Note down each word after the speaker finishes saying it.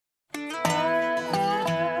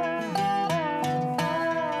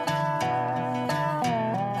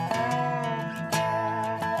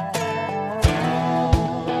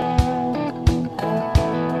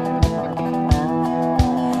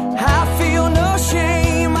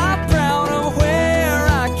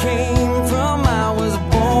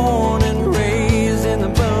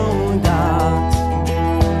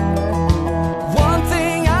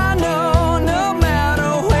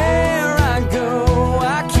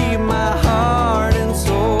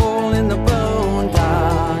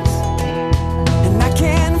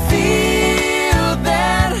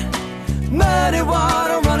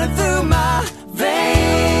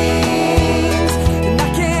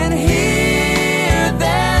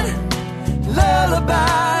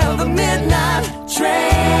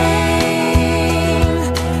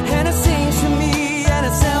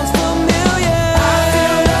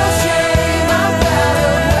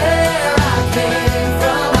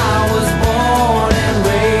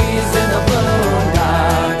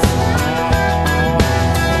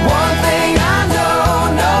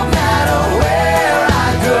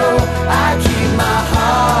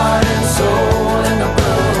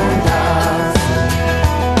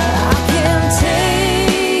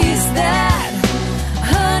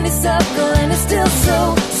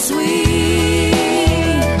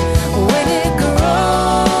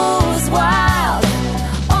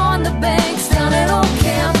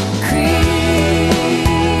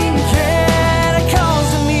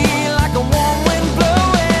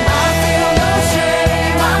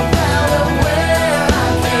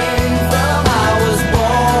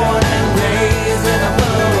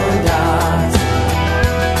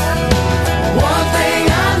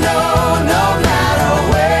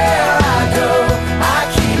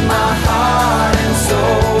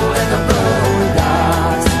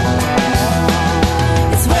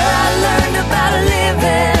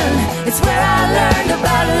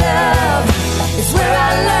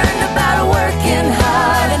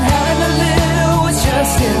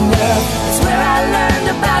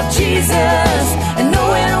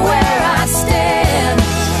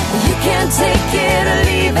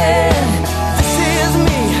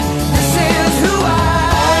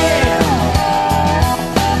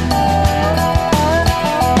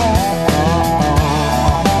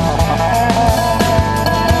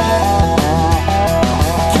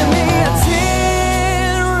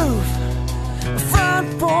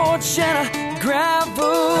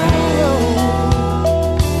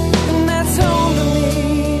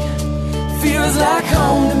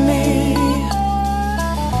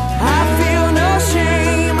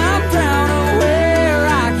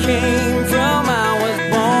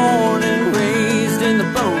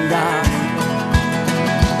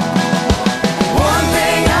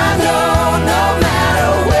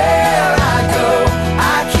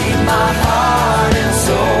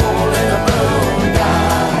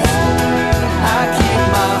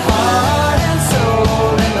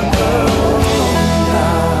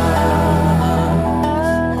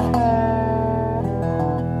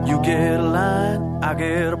get a line, I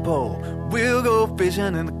get a pole. We'll go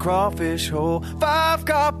fishing in the crawfish hole.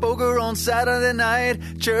 5-car poker on Saturday night,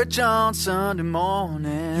 church on Sunday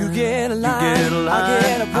morning. You get a line, I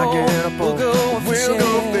get a pole. We'll go fishing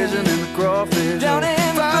in the crawfish down hole.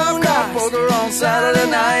 in the 5-car poker on Saturday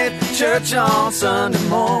night, church on Sunday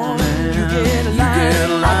morning. You get a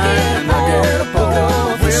line, I get a pole. We'll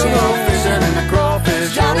go fishing in the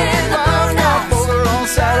crawfish hole. 5-car poker on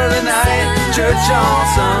Saturday night, church on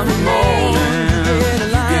Sunday morning.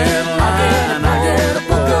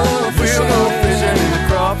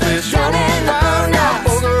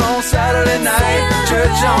 Saturday night,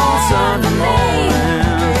 church on Sunday morning.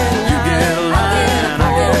 You get a line, I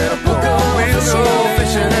get a pole. We'll go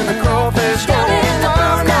fishing in the crawfish hole.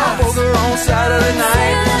 5-car poker on Saturday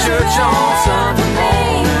night, church on Sunday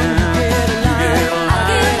morning. You get a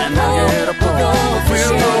line, I get a pole.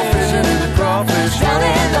 We'll go fishing in the crawfish hole.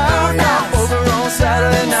 5-car poker on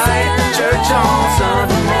Saturday night, church on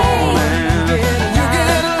Sunday morning. You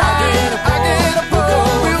get a line, I get a pole.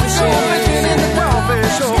 We'll go fishing in the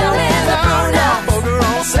crawfish hole.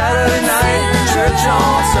 Saturday night, church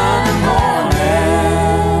on Sunday morning.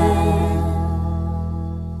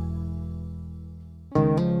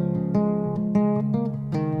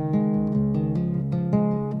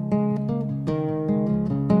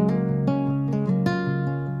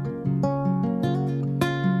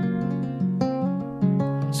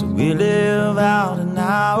 So we live out in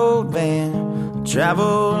our old van,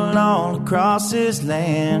 travel all across this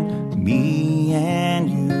land, me and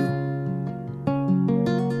you.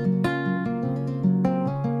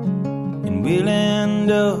 We'll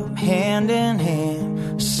end up hand in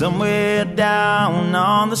hand, somewhere down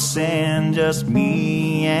on the sand, just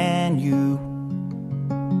me and you.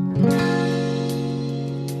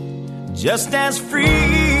 Just as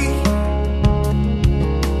free,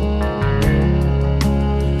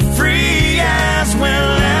 free as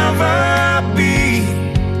we'll ever be.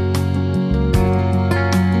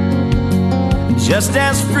 Just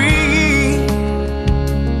as free,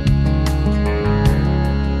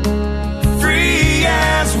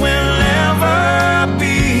 as we'll ever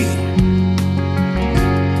be.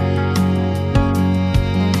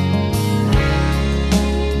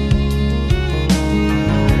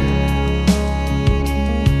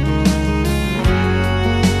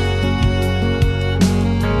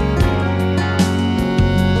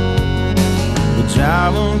 We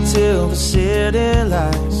drive until the city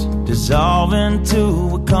lights dissolve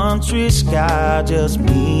into a country sky, just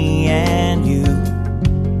me and you.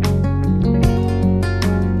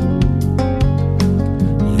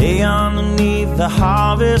 Lay underneath the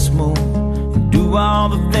harvest moon and do all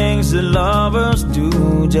the things that lovers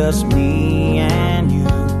do, just me and you.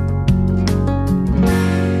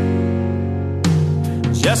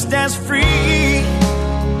 Just as free,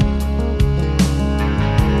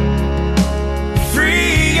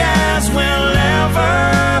 free as we'll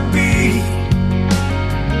ever be.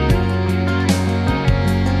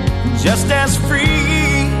 Just as free,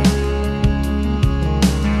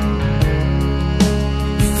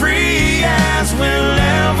 as we'll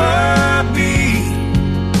ever be,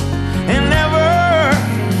 and ever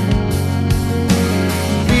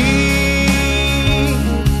be.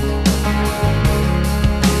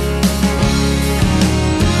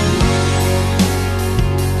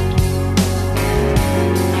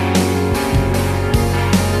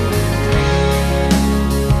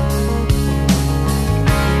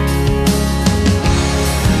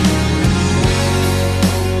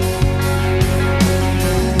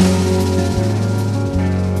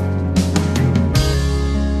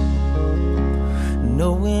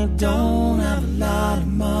 Don't have a lot of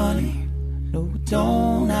money. No, we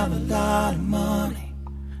don't have a lot of money.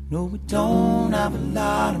 No, we don't have a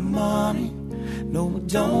lot of money. No, we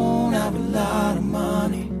don't have a lot of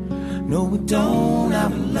money. No, we don't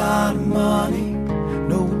have a lot of money.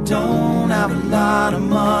 No, we don't have a lot of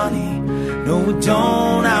money. No, we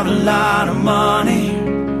don't have a lot of money.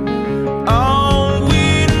 All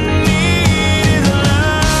we need is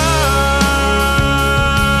love.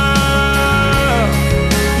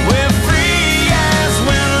 We're free as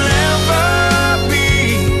we'll ever be.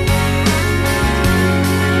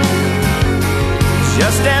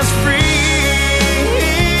 Just as free.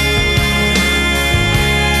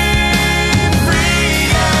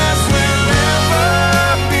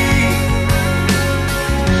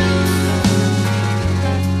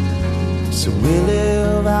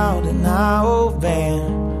 Our old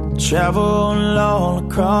van, travel all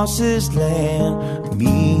across this land,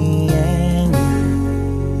 me and